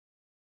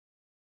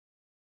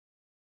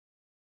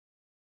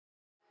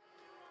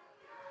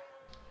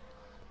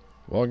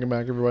Welcome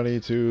back, everybody,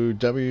 to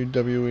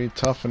WWE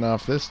Tough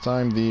Enough. This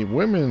time, the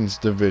women's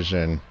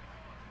division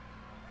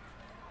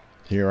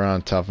here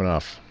on Tough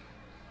Enough.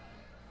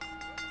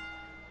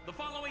 The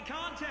following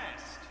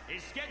contest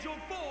is scheduled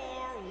for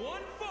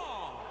one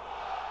fall.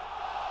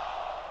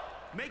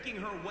 Making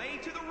her way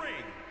to the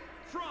ring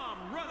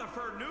from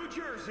Rutherford, New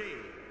Jersey,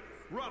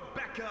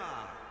 Rebecca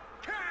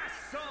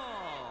Castle.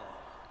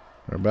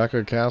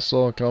 Rebecca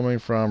Castle coming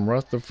from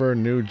Rutherford,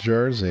 New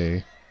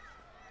Jersey.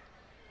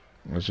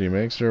 As she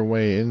makes her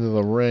way into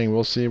the ring,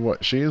 we'll see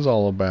what she's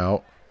all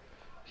about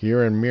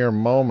here in mere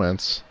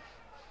moments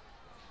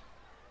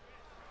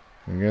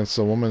against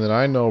a woman that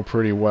I know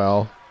pretty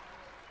well,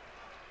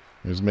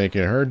 who's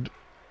making her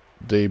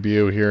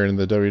debut here in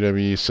the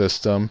WWE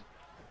system.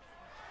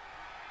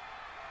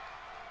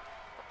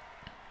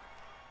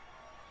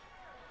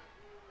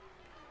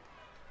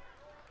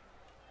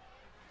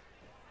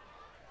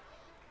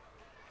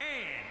 And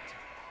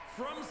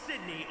from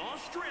Sydney,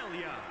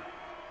 Australia,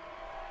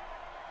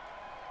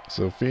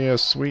 Sophia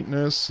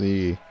Sweetness,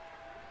 the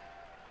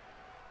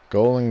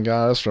golden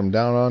goddess from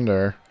down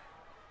under.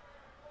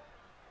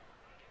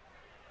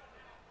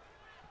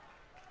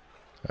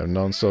 I've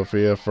known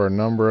Sophia for a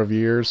number of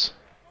years,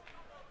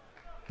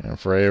 and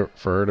for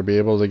her to be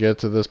able to get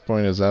to this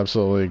point is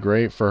absolutely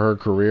great for her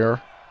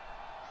career.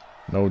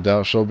 No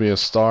doubt she'll be a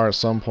star at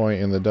some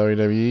point in the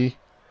WWE,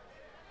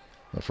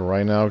 but for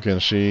right now, can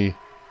she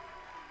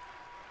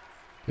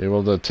be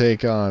able to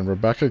take on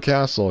Rebecca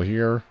Castle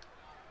here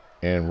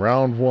in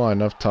round one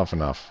of Tough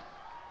Enough?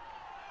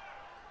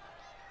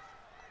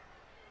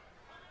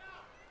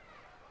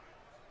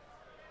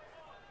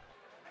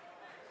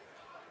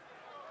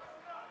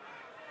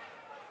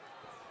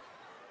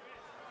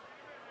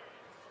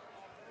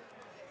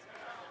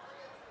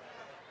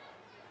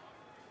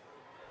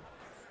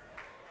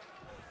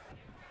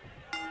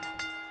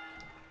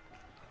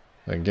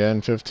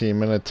 Again,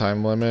 15-minute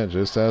time limit,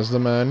 just as the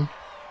men.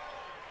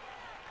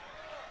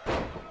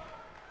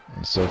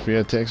 And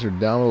Sophia takes her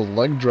down with a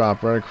leg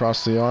drop right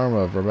across the arm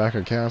of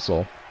Rebecca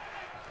Castle.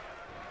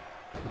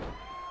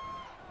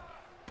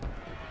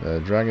 The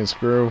dragon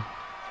screw,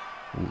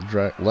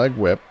 leg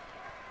whip.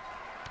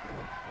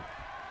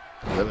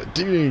 Then a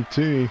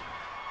DDT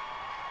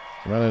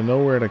from out of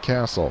nowhere to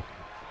Castle.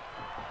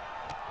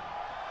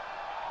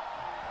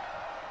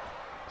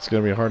 It's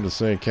going to be hard to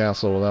say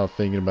Castle without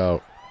thinking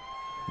about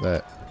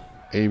that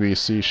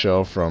ABC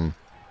show from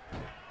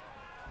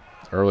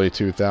early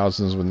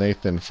 2000s with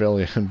Nathan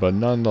Fillion, but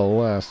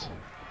nonetheless,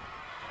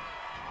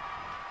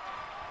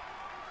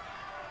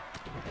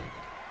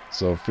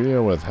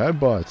 Sophia with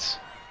headbutts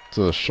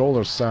to the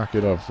shoulder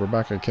socket of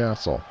Rebecca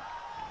Castle.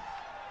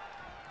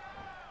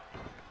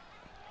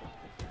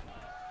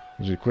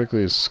 She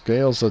quickly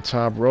scales the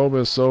top rope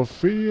as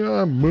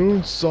Sophia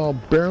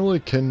moonsault, barely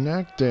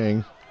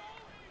connecting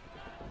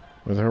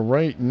with her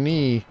right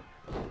knee,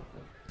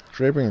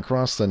 draping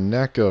across the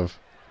neck of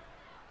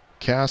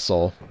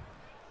Castle.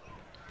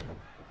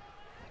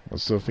 But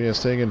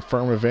Sophia's taking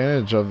firm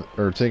advantage of,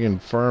 or taking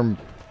firm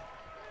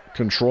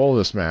control of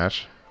this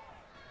match.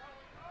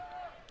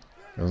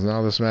 As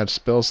now this match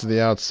spills to the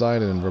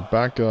outside, and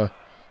Rebecca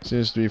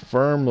seems to be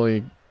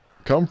firmly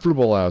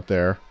comfortable out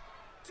there.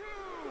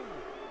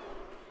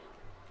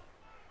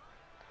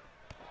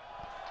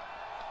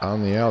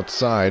 On the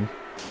outside,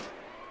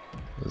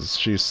 as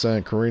she's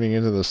sent careening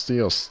into the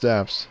steel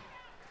steps.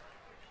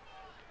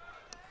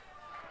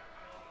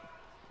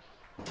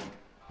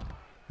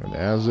 And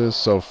as is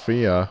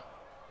Sophia.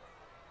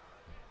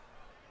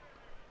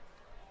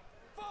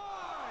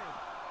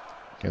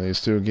 Can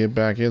these two get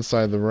back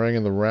inside the ring?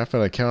 And the ref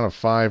at a count of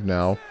 5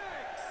 now.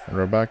 And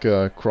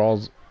Rebecca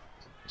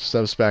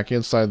steps back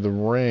inside the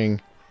ring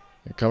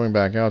and coming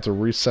back out to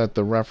reset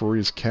the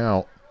referee's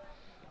count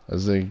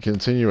as they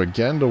continue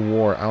again to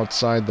war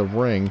outside the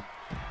ring.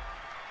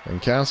 And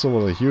Castle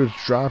with a huge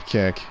drop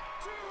kick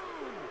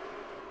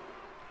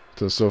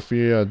to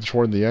Sophia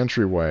toward the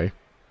entryway.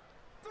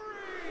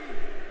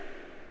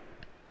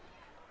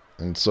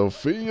 And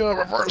Sophia,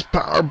 reverse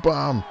power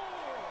bomb.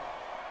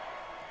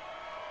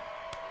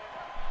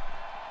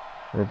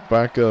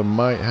 Rebecca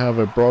might have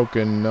a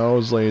broken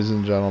nose, ladies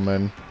and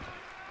gentlemen.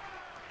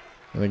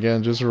 And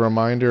again, just a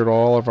reminder to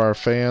all of our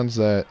fans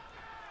that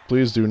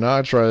please do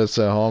not try this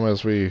at home,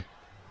 as we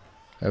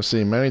have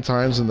seen many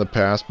times in the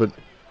past. But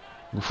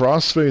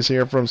crossface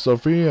here from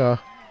Sophia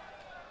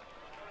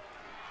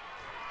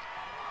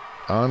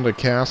on to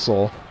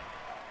Castle.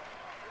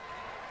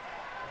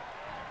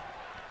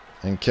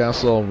 And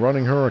Castle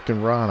running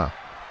Hurricane Rana.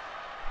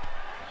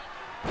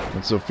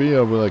 And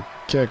Sophia with a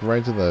kick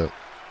right to the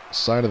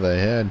side of the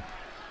head,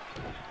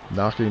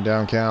 knocking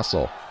down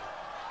Castle.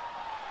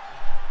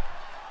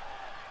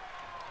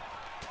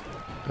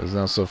 As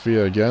now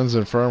Sophia again's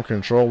in firm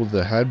control with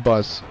the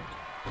headbutts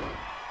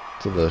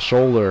to the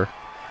shoulder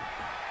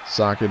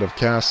socket of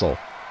Castle.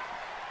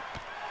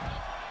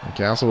 And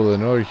Castle with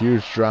another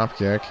huge drop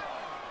kick,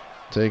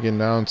 taking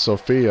down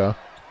Sophia.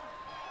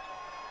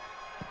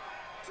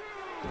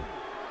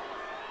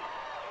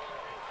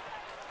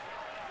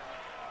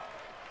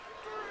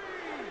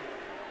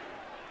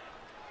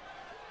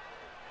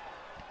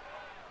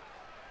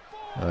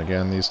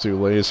 again, these two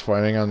ladies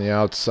fighting on the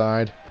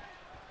outside.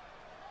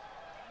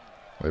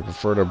 They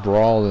prefer to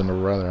brawl than to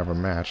rather have a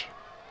match.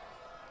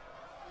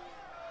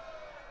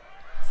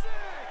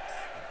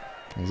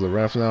 As the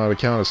ref now have a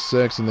count of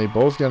 6, and they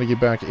both got to get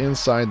back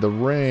inside the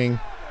ring.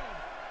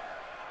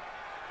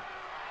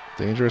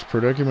 Dangerous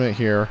predicament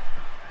here.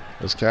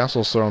 As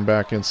Castle's thrown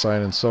back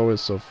inside, and so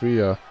is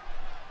Sophia.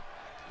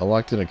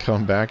 Electing to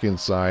come back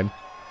inside.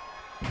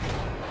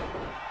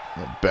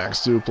 A back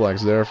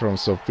suplex there from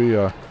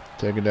Sophia,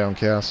 taking down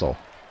Castle.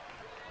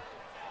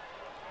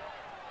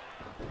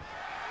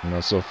 You know,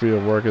 Sophia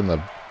working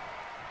the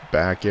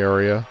back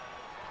area.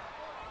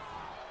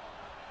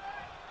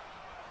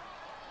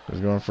 She's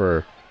going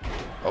for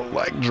a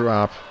leg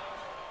drop.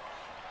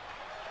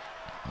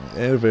 An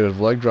innovative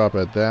leg drop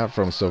at that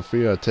from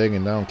Sophia,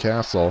 taking down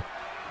Castle.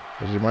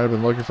 She might have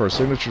been looking for a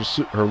signature,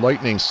 her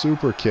lightning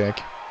super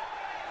kick.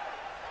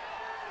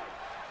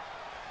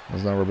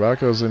 As now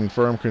Rebecca's in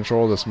firm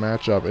control of this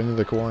matchup, into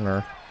the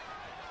corner.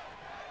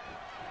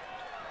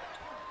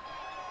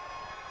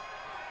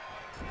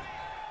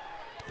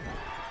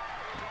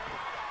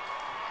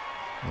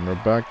 And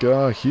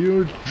Rebecca,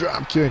 huge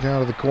drop kick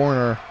out of the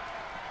corner.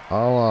 A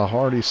la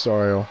Hardy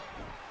style,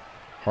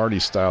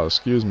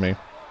 excuse me.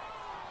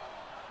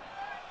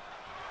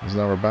 As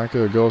now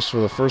Rebecca goes for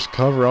the first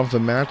cover of the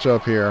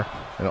matchup here,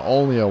 and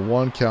only a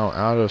 1 count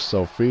out of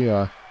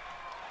Sophia.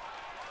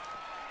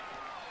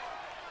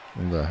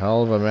 And a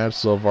hell of a match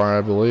so far.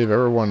 I believe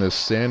everyone is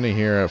standing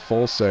here at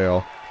Full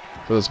Sail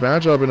for this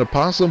matchup, and a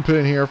possum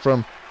pin here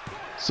from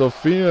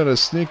Sophia to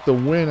sneak the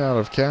win out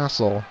of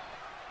Castle.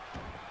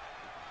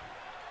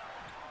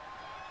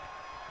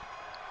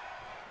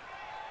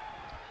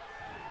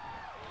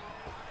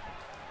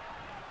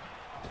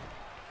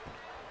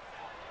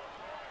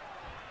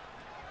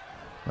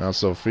 Now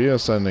Sophia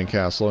sending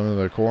Castle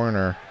into the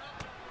corner.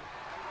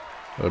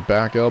 A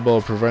back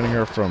elbow preventing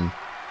her from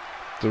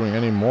doing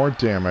any more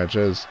damage,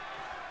 as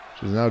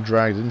she's now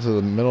dragged into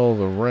the middle of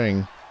the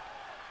ring.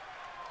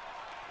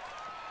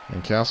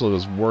 And Castle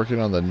is working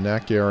on the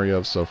neck area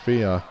of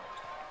Sophia.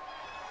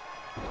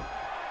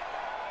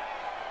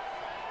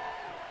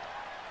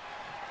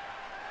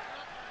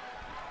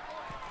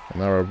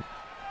 And now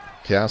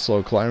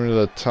Castle climbing to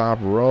the top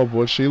rope.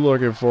 What's she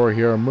looking for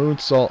here? A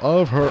moonsault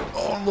of her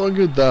own. Look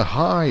at the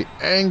high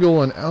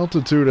angle and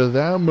altitude of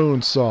that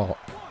moonsault.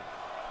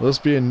 Will this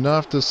be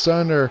enough to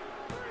send her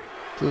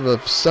to the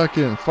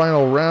second and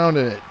final round?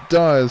 And it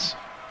does.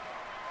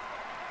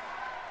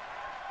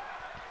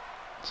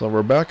 So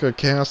Rebecca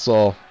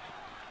Castle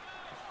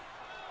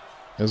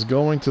is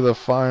going to the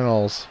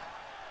finals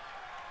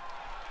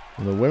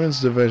in the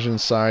women's division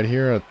side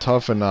here at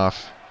Tough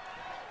Enough.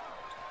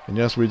 And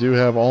yes, we do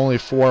have only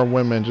 4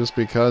 women just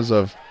because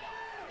of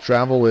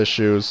travel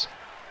issues,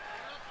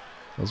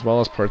 as well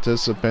as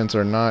participants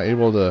are not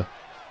able to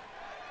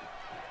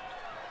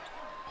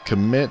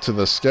commit to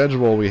the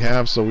schedule we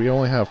have, so we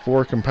only have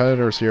 4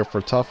 competitors here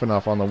for Tough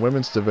Enough on the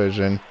women's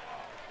division.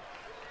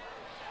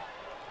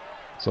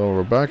 So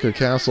Rebecca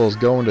Castle is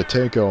going to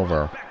take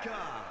over.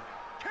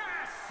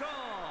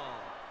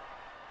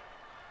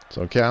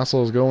 So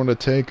Castle is going to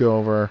take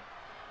over.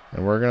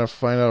 And we're going to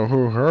find out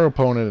who her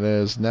opponent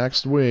is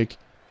next week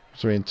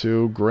between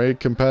 2 great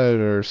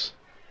competitors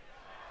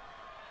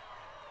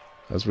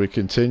as we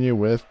continue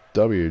with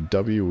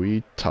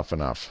WWE Tough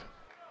Enough.